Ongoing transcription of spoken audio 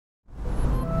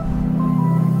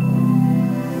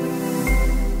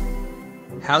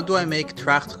How do I make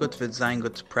Trachtgut with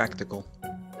Zeingut practical?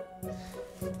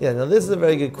 Yeah, now this is a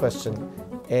very good question.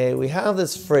 We have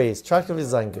this phrase, Trachtgut with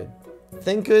Zeingut.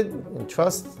 Think good and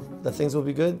trust that things will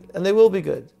be good, and they will be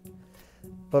good.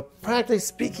 But practically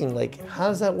speaking, how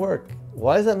does that work?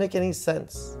 Why does that make any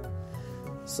sense?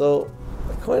 So,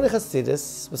 according to Chassidus,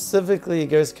 specifically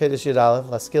Igeres Kodesh Yud Aleph,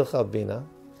 Laskilcha Bina,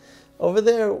 over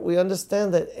there we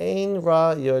understand that Ein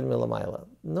Ra Yod Milamayla.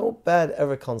 No bad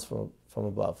ever comes from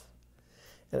above.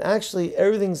 And actually,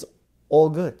 everything's all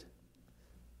good.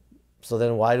 So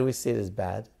then why do we see it as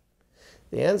bad?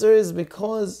 The answer is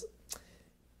because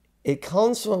it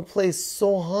comes from a place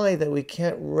so high that we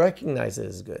can't recognize it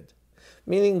as good.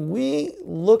 Meaning we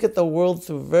look at the world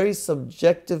through very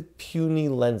subjective, puny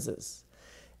lenses.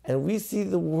 And we see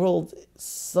the world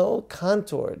so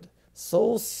contoured,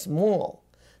 so small,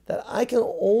 that I can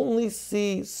only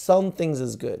see some things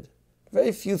as good.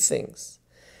 Very few things.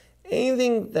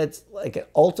 Anything that's like an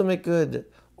ultimate good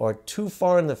or too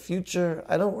far in the future,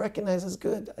 I don't recognize as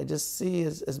good. I just see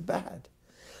as bad.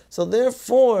 So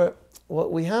therefore,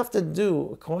 what we have to do,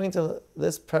 according to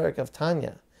this parak of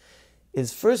Tanya,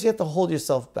 is first you have to hold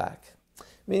yourself back.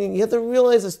 Meaning you have to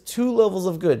realize there's two levels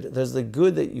of good. There's the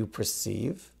good that you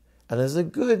perceive, and there's the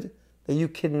good that you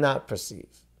cannot perceive.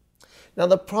 Now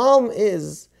the problem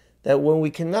is that when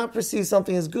we cannot perceive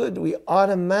something as good, we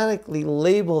automatically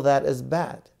label that as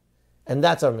bad. And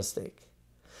that's our mistake.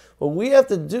 What we have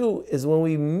to do is when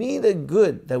we meet a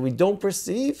good that we don't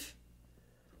perceive,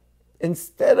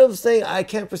 instead of saying, I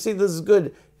can't perceive this is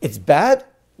good, it's bad.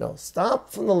 No,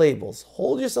 stop from the labels.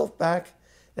 Hold yourself back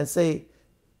and say,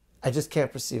 I just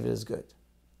can't perceive it as good.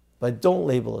 But don't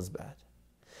label as bad.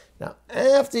 Now,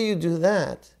 after you do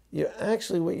that,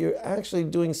 what you're actually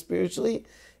doing spiritually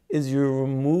is you're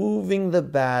removing the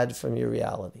bad from your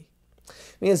reality. I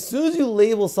mean, as soon as you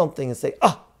label something and say,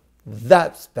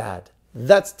 that's bad,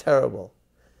 that's terrible,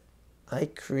 I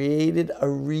created a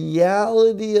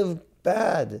reality of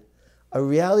bad, a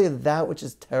reality of that which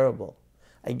is terrible.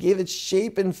 I gave it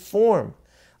shape and form.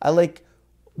 I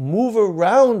move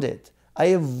around it. I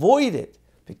avoid it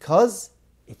because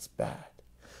it's bad.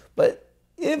 But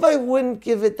if I wouldn't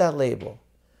give it that label,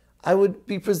 I would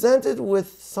be presented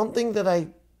with something that I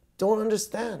don't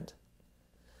understand.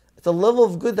 It's a level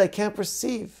of good that I can't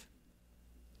perceive.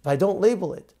 If I don't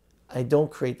label it, I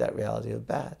don't create that reality of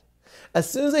bad. As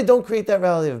soon as I don't create that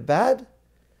reality of bad,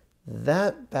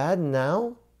 that bad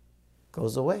now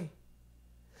goes away.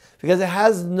 Because it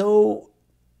has no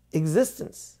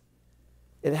existence.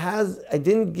 I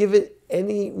didn't give it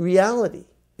any reality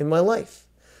in my life.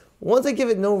 Once I give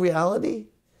it no reality,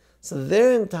 so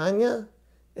there in Tanya,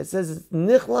 it says it's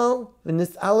nichlal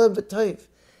v'nis'ala b'toiv.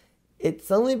 It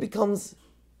suddenly becomes,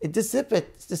 it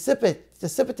dissipates,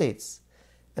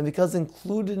 and becomes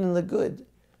included in the good.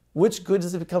 Which good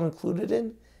does it become included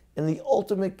in? In the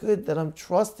ultimate good that I'm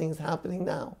trusting is happening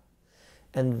now.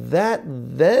 And that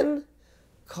then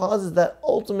causes that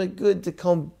ultimate good to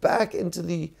come back into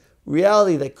the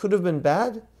reality that could have been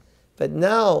bad, but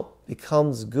now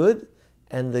becomes good,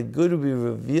 and the good will be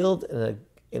revealed in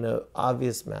an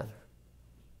obvious manner.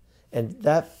 And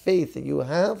that faith that you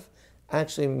have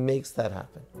actually makes that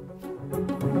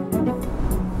happen.